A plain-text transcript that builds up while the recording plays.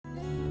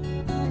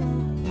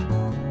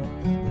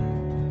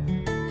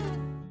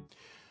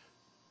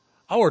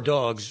Our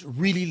dogs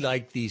really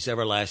like these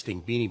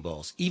Everlasting Beanie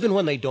Balls, even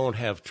when they don't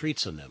have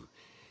treats in them.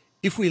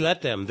 If we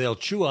let them, they'll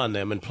chew on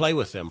them and play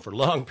with them for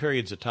long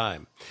periods of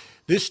time.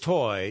 This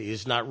toy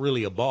is not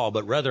really a ball,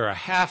 but rather a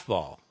half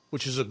ball,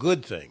 which is a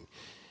good thing.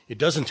 It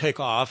doesn't take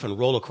off and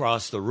roll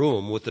across the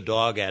room with the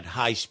dog at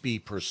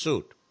high-speed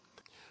pursuit.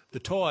 The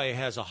toy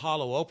has a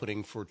hollow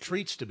opening for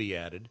treats to be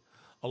added,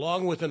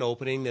 along with an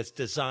opening that's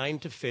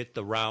designed to fit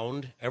the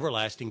round,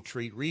 Everlasting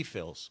treat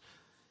refills.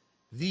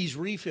 These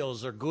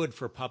refills are good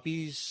for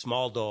puppies,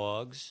 small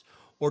dogs,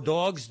 or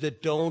dogs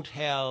that don't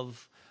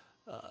have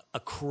a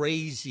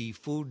crazy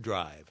food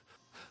drive.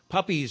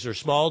 Puppies or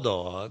small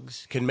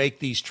dogs can make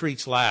these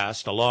treats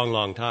last a long,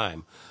 long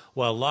time,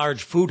 while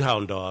large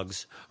foodhound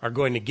dogs are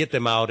going to get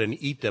them out and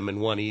eat them in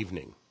one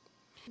evening.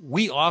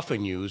 We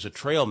often use a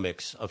trail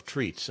mix of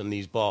treats in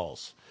these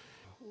balls.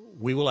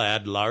 We will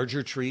add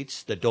larger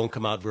treats that don't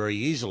come out very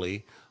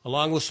easily,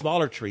 along with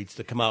smaller treats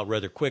that come out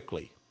rather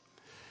quickly.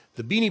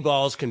 The beanie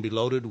balls can be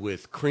loaded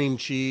with cream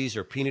cheese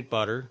or peanut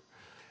butter.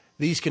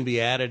 These can be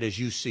added as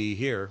you see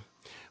here.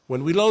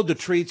 When we load the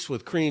treats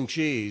with cream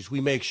cheese,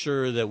 we make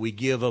sure that we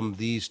give them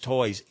these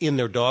toys in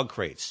their dog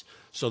crates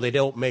so they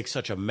don't make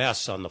such a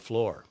mess on the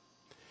floor.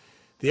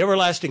 The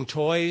Everlasting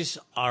toys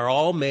are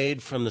all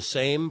made from the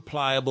same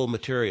pliable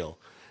material.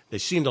 They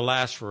seem to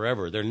last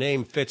forever. Their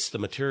name fits the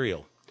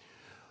material.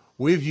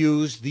 We've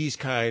used these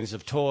kinds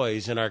of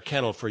toys in our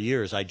kennel for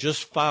years. I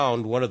just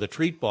found one of the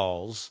treat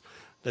balls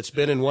that's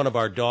been in one of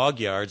our dog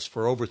yards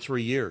for over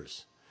 3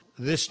 years.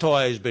 This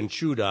toy has been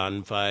chewed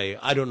on by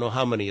I don't know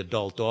how many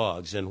adult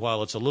dogs, and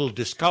while it's a little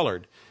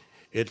discolored,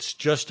 it's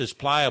just as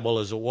pliable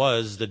as it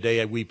was the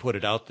day we put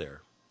it out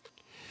there.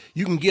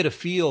 You can get a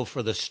feel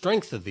for the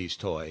strength of these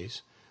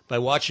toys by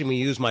watching me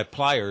use my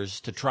pliers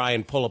to try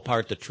and pull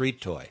apart the treat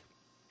toy.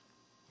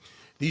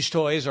 These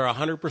toys are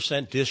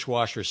 100%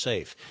 dishwasher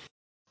safe.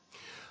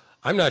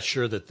 I'm not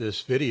sure that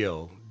this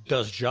video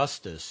does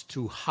justice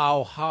to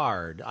how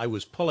hard I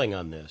was pulling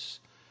on this.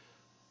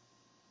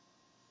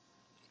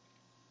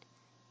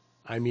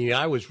 I mean,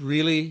 I was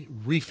really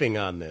reefing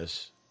on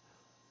this.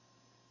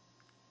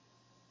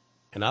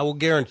 And I will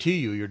guarantee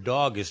you, your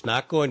dog is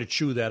not going to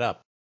chew that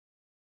up.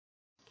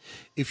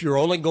 If you're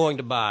only going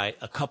to buy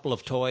a couple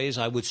of toys,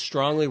 I would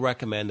strongly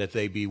recommend that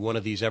they be one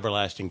of these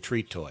Everlasting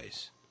treat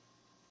toys.